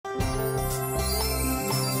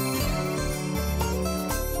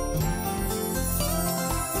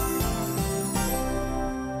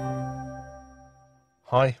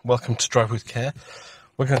Hi, welcome to Drive with Care.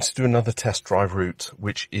 We're going to do another test drive route,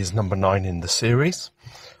 which is number 9 in the series.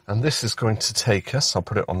 And this is going to take us, I'll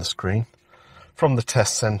put it on the screen, from the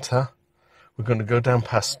test centre. We're going to go down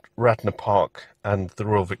past Radnor Park and the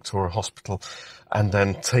Royal Victoria Hospital, and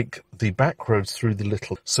then take the back roads through the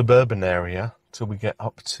little suburban area till we get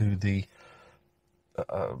up to the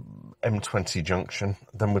M20 junction.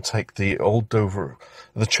 Then we'll take the old Dover,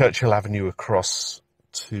 the Churchill Avenue across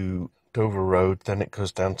to Dover Road, then it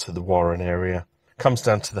goes down to the Warren area, comes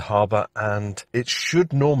down to the harbour, and it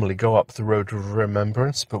should normally go up the Road of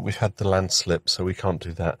Remembrance, but we've had the landslip, so we can't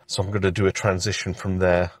do that. So I'm going to do a transition from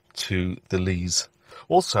there to the Lees.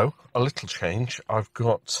 Also, a little change, I've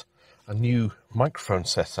got a new microphone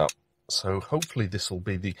set up, so hopefully this will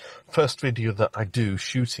be the first video that I do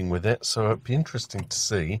shooting with it, so it'll be interesting to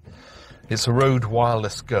see. It's a Rode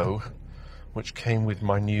Wireless Go, which came with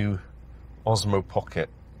my new Osmo Pocket.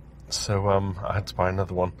 So I had to buy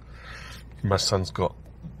another one. My son's got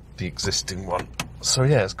the existing one. So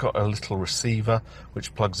yeah, it's got a little receiver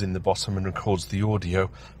which plugs in the bottom and records the audio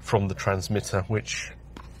from the transmitter, which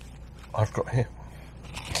I've got here.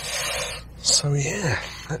 So yeah,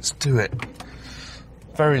 let's do it.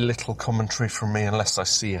 Very little commentary from me unless I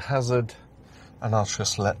see a hazard, and I'll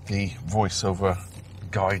just let the voiceover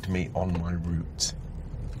guide me on my route.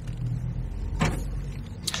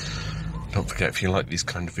 Don't forget, if you like these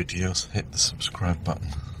kind of videos, hit the subscribe button.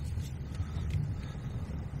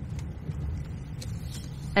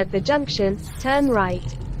 At the junction, turn right.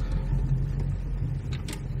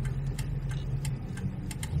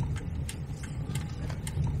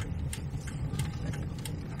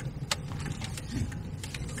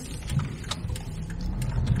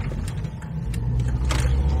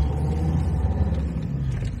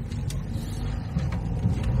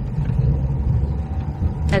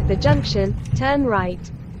 At the junction, turn right.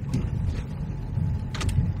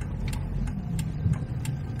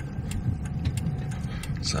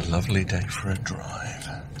 It's a lovely day for a drive.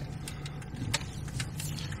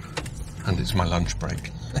 And it's my lunch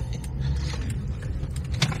break.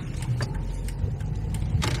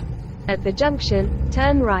 At the junction,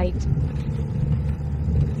 turn right.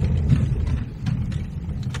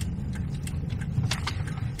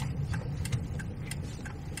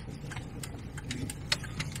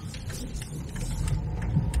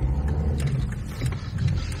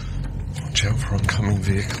 Watch out for oncoming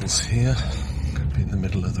vehicles here. Could be in the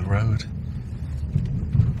middle of the road.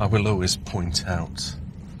 I will always point out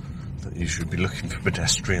that you should be looking for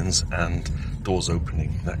pedestrians and doors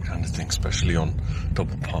opening, that kind of thing, especially on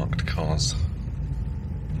double parked cars.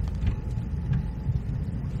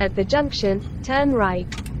 At the junction, turn right.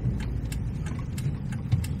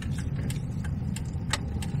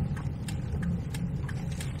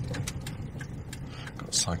 Got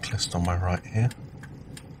a cyclist on my right here.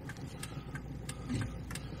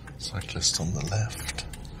 Cyclist on the left.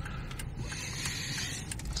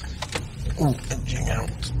 Oh, edging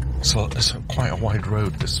out. So it's quite a wide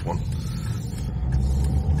road, this one.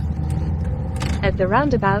 At the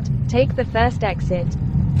roundabout, take the first exit.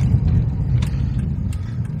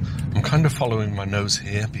 I'm kind of following my nose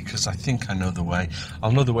here because I think I know the way.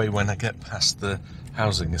 I'll know the way when I get past the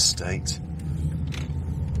housing estate.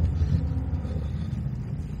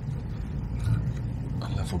 A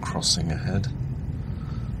level crossing ahead.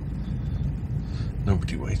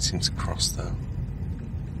 Nobody waiting to cross though.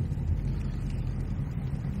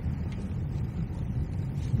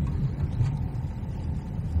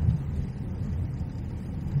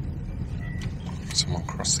 Someone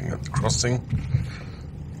crossing at the crossing.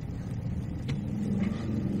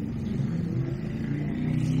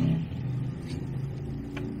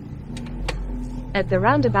 At the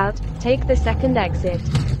roundabout, take the second exit.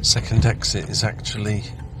 Second exit is actually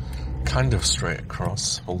kind of straight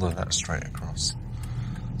across, although that's straight across.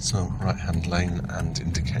 So right hand lane and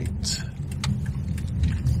indicate.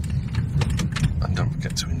 And don't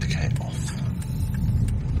forget to indicate off.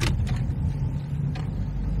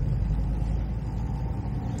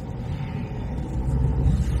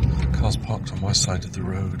 Cars parked on my side of the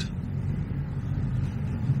road.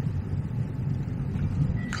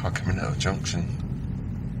 Car coming out of junction.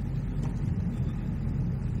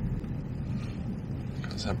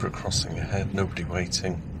 Got zebra crossing ahead, nobody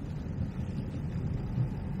waiting.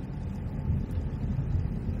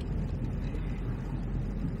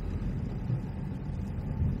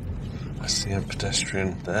 I see a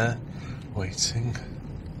pedestrian there, waiting.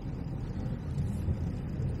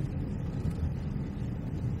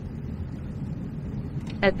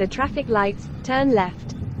 At the traffic lights, turn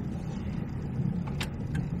left.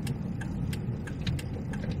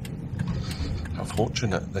 How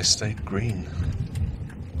fortunate they stayed green.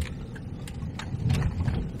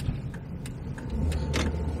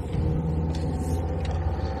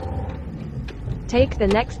 take the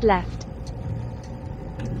next left.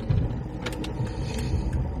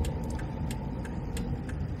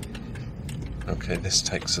 Okay, this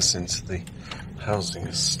takes us into the housing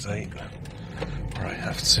estate, where I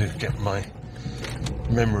have to get my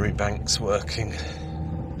memory banks working.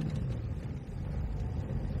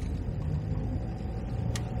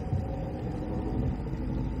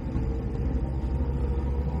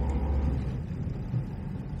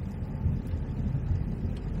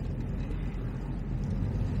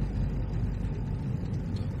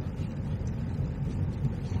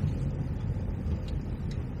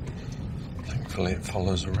 Thankfully it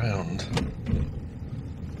follows around.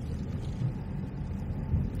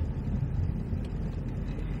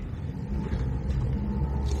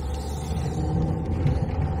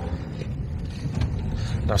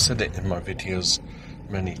 I've said it in my videos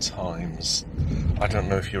many times. I don't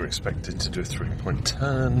know if you're expected to do a 3-point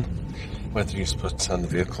turn, whether you're supposed to turn the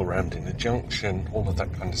vehicle around in a junction, all of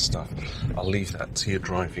that kind of stuff. I'll leave that to your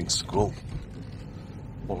driving school.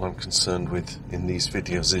 All I'm concerned with in these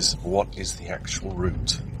videos is what is the actual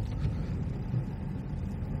route.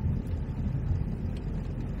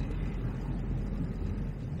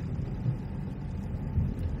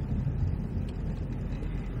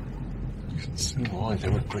 I can see why they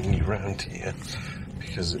would bring you round here,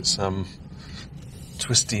 because it's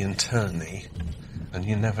twisty and turny, and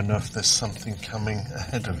you never know if there's something coming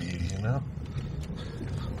ahead of you, you know?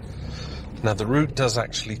 Now the route does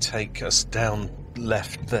actually take us down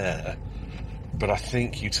left there, but I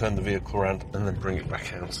think you turn the vehicle around and then bring it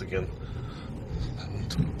back out again.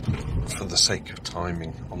 And for the sake of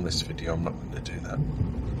timing on this video, I'm not going to do that.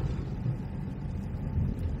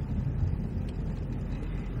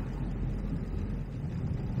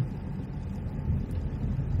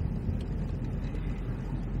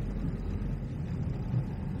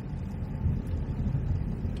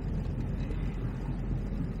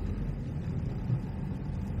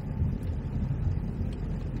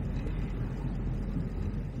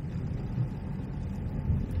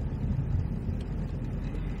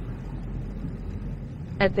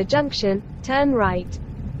 At the junction, turn right.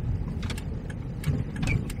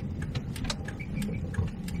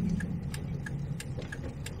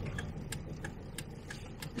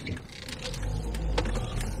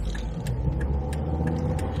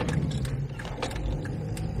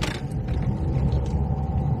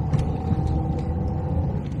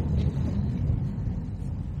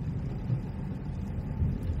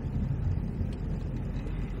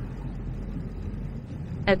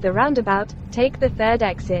 At the roundabout, take the third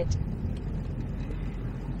exit.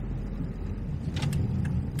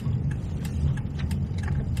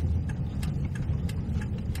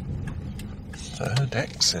 Third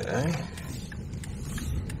exit, eh?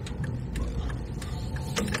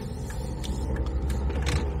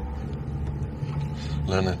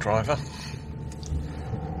 Learner driver.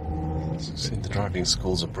 So see, the driving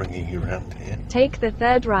schools are bringing you around here. Take the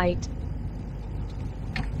third right.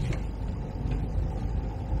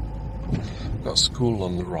 Got school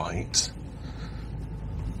on the right,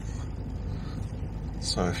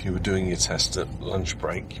 so if you were doing your test at lunch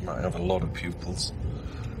break, you might have a lot of pupils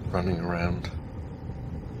running around.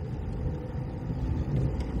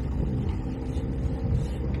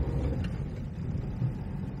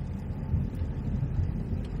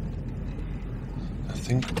 I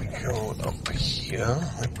think we go up here.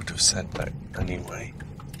 I would have said that anyway.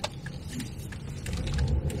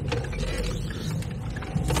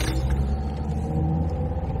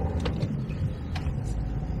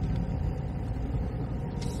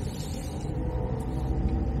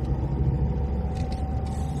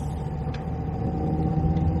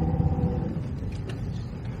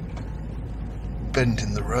 Bend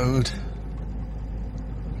in the road.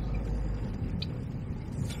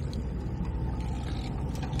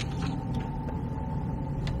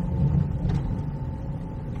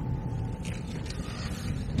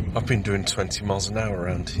 I've been doing 20 miles an hour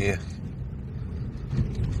around here.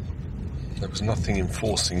 There was nothing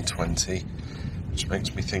enforcing 20, which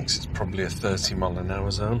makes me think it's probably a 30 mile an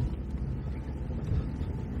hour zone.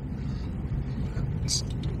 It's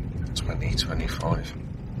 20, 25.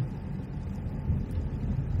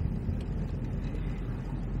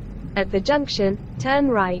 At the junction, turn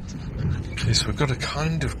right. Okay, so we've got to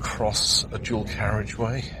kind of cross a dual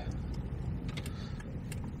carriageway.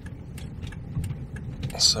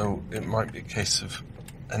 So it might be a case of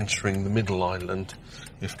entering the middle island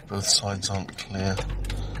if both sides aren't clear.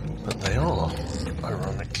 But they are,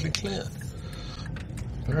 ironically, clear.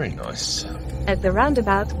 Very nice. At the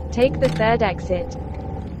roundabout, take the third exit.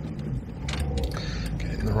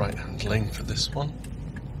 Get in the right-hand lane for this one.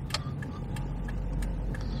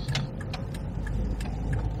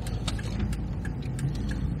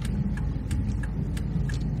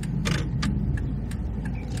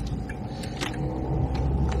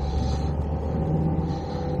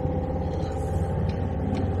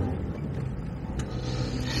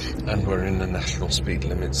 And we're in the national speed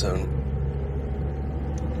limit zone.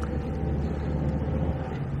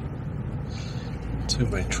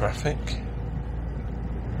 Two-way traffic.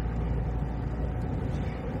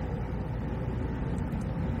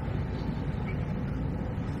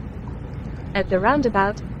 At the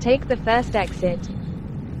roundabout, take the first exit.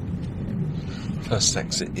 First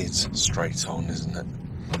exit is straight on, isn't it?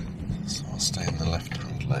 So I'll stay in the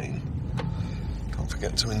left-hand lane. Don't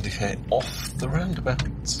forget to indicate off the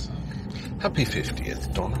roundabout. Happy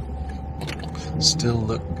 50th, Donna. Still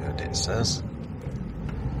look good, it says.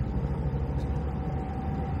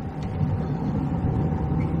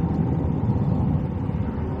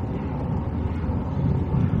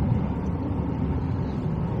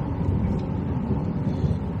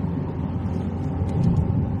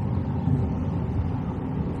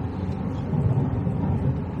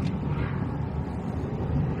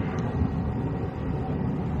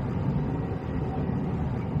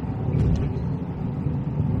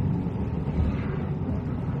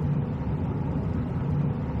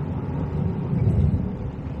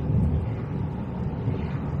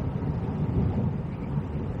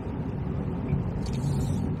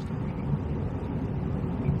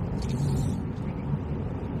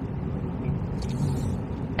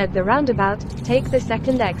 At the roundabout, take the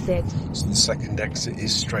second exit. So the second exit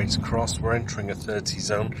is straight across. We're entering a 30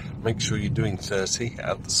 zone. Make sure you're doing 30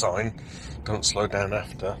 at the sign. Don't slow down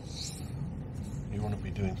after. You want to be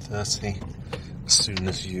doing 30 as soon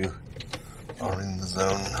as you are in the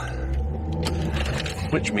zone.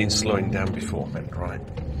 Which means slowing down beforehand, right?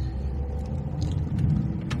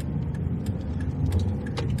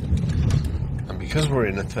 And because we're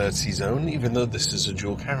in a 30 zone, even though this is a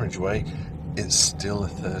dual carriageway, it's still a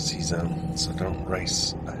 30 zone, so don't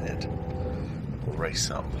race ahead or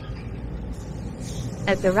race up.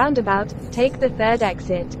 At the roundabout, take the third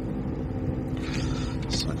exit.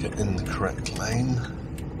 So get in the correct lane.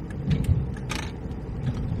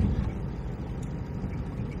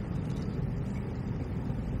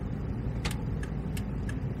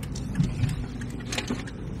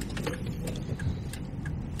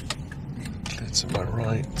 Clear to my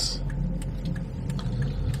right.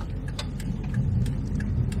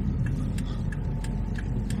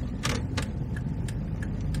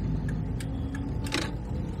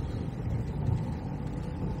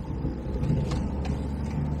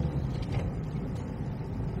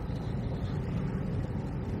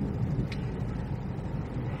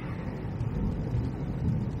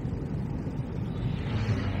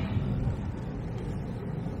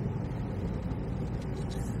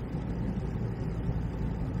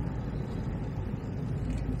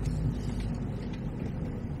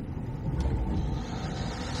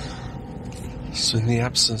 So in the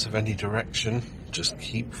absence of any direction, just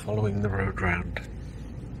keep following the road round.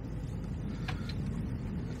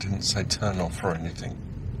 It didn't say turn off or anything.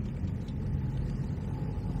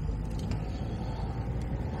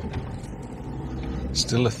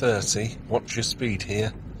 Still a 30. Watch your speed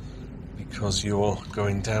here, because you're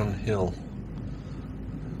going downhill.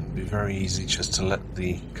 It'd be very easy just to let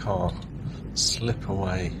the car slip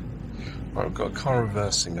away. Right, we've got a car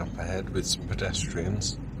reversing up ahead with some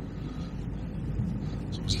pedestrians.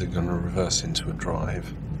 It's obviously going to reverse into a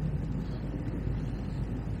drive.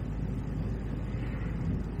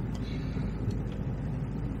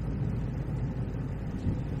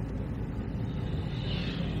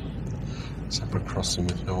 Zebra crossing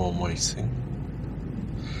with no one waiting.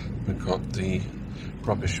 We've got the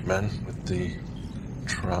rubbish man with the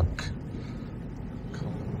truck.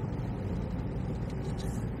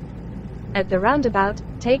 At the roundabout,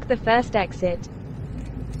 take the first exit.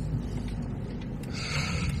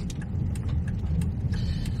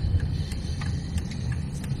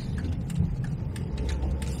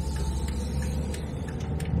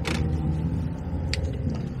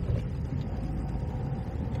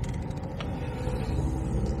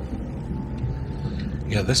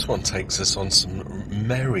 Yeah, this one takes us on some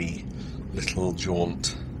merry little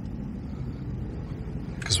jaunt.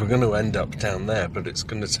 Because we're going to end up down there, but it's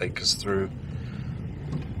going to take us through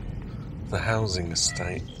the housing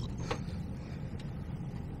estate.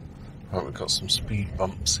 Right, we've got some speed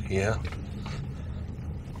bumps here.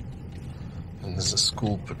 And there's a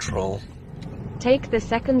school patrol. Take the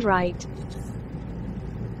second right.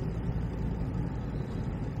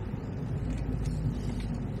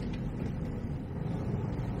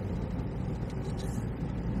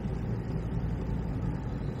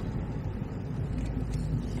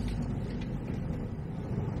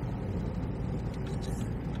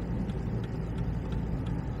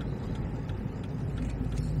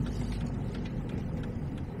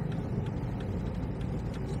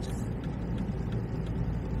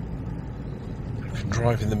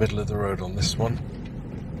 drive in the middle of the road on this one.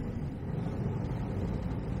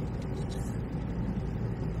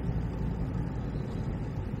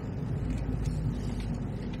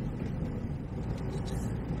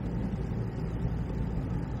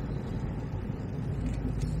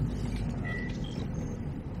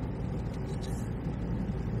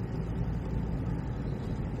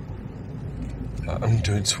 I'm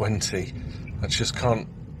doing 20. I just can't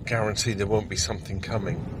guarantee there won't be something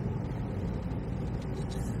coming.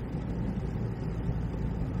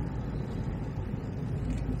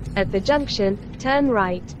 At the junction, turn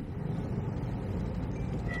right.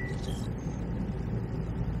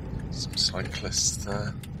 Some cyclists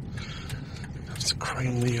there. I have to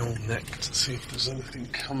crane the old neck to see if there's anything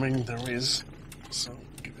coming. There is, so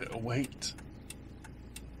give it a wait.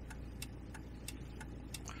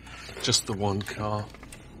 Just the one car.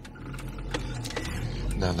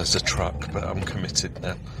 Now there's a truck, but I'm committed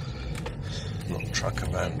now. Not a truck, a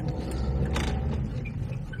van.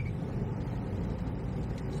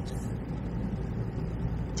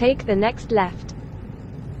 Take the next left.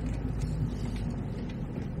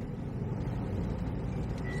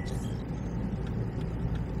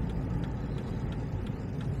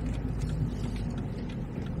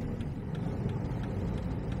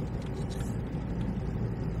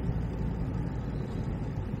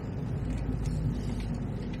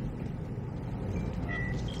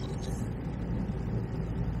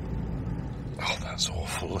 Oh, that's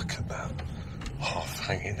awful. Look at that. Half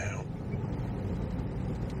hanging out.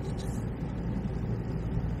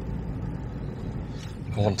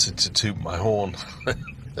 I wanted to toot my horn.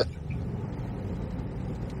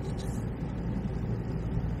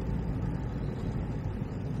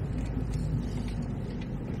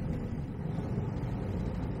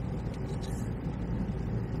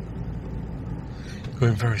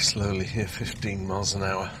 Going very slowly here, 15 miles an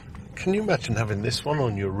hour. Can you imagine having this one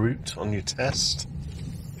on your route, on your test?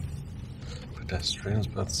 Pedestrians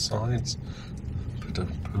both sides. Bit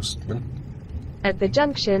of postman. At the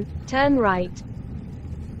junction, turn right.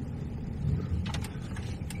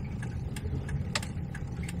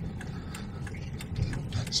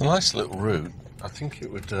 It's a nice little route. I think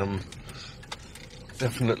it would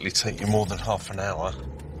definitely take you more than half an hour.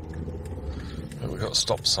 But we've got a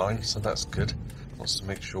stop sign, so that's good. Wants to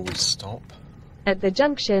make sure we stop. At the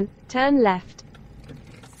junction, turn left.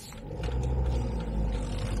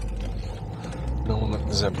 No one at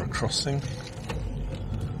the zebra crossing.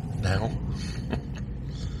 Now.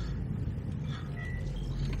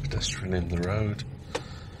 Pedestrian in the road.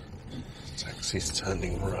 Taxi's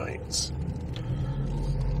turning right.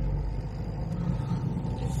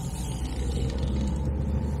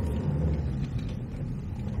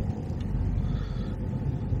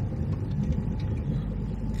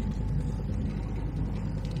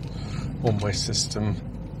 One-way system.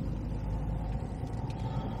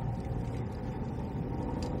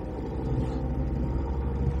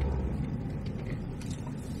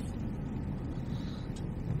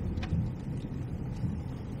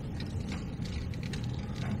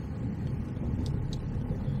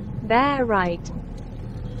 Bear right.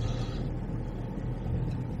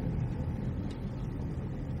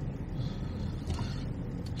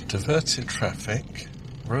 Diverted traffic.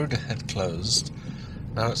 Road ahead closed.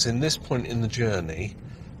 Now it's in this point in the journey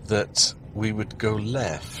that we would go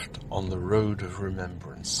left on the road of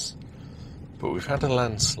remembrance. But we've had a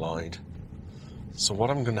landslide. So what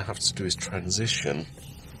I'm going to have to do is transition.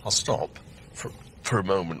 I'll stop for a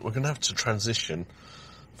moment. We're going to have to transition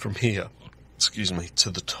from here, to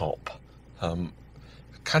the top.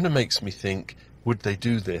 Kind of makes me think, would they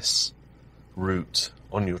do this route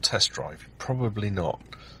on your test drive? Probably not.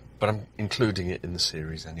 But I'm including it in the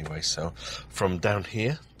series anyway. So from down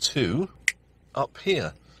here to up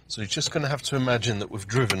here. So you're just going to have to imagine that we've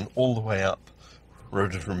driven all the way up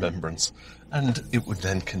Road of Remembrance. And it would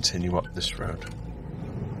then continue up this road.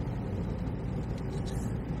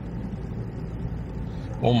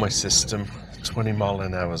 One-way system, 20 mile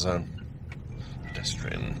an hour zone.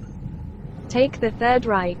 Pedestrian. Take the third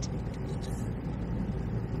right.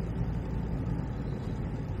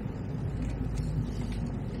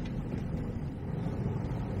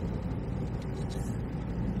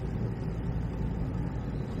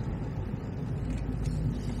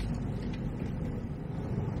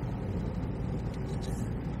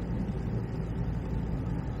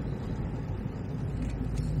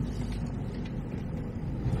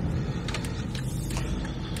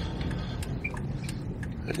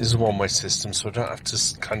 It is a one-way system, so I don't have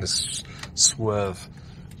to kind of swerve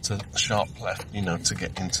to sharp left, to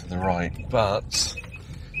get into the right. But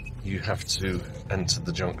you have to enter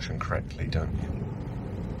the junction correctly, don't you?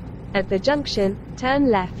 At the junction, turn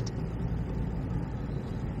left.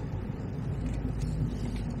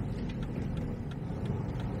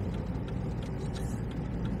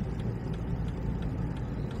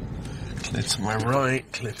 Clear to my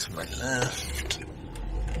right, clear to my left.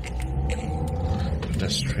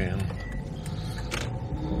 Pedestrian.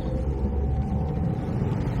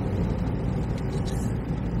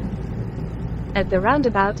 At the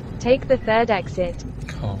roundabout, take the third exit.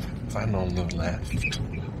 Car van on the left.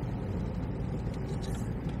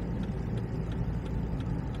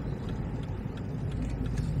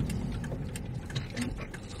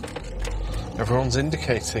 Everyone's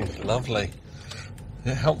indicating. Lovely.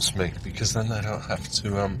 It helps me because then I don't have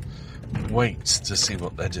to wait to see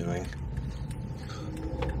what they're doing.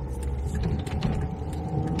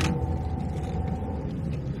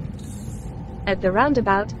 At the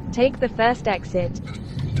roundabout, take the first exit.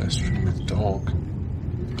 Pedestrian with dog.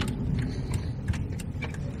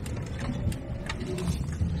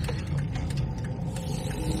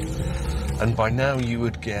 And by now you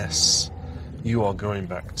would guess you are going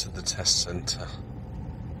back to the test centre.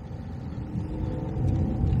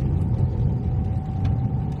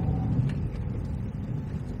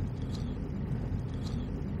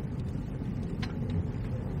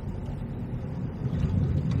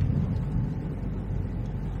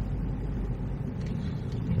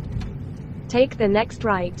 Take the next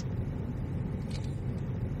right.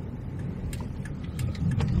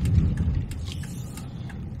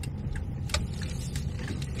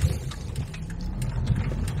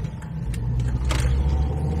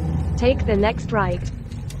 Take the next right.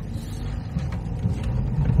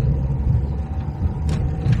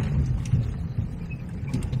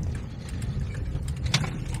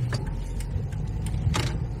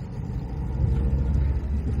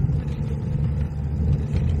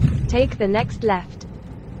 Take the next left.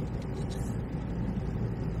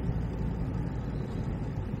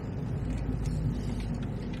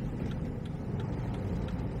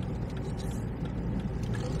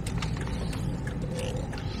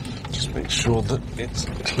 Just make sure that it's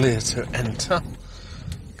clear to enter,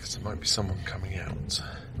 because there might be someone coming out.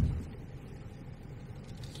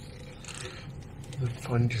 Then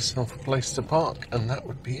find yourself a place to park, and that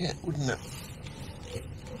would be it, wouldn't it?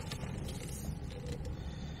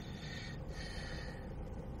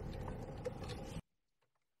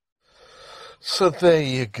 So there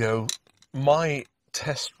you go, my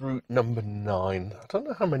test route number 9. I don't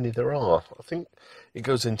know how many there are. I think it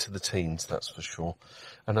goes into the teens, that's for sure.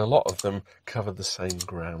 And a lot of them cover the same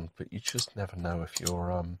ground, but you just never know if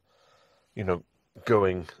you're,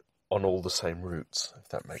 going on all the same routes, if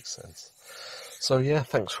that makes sense. So yeah,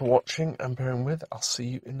 thanks for watching and bearing with. I'll see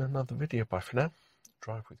you in another video. Bye for now.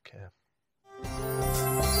 Drive with care.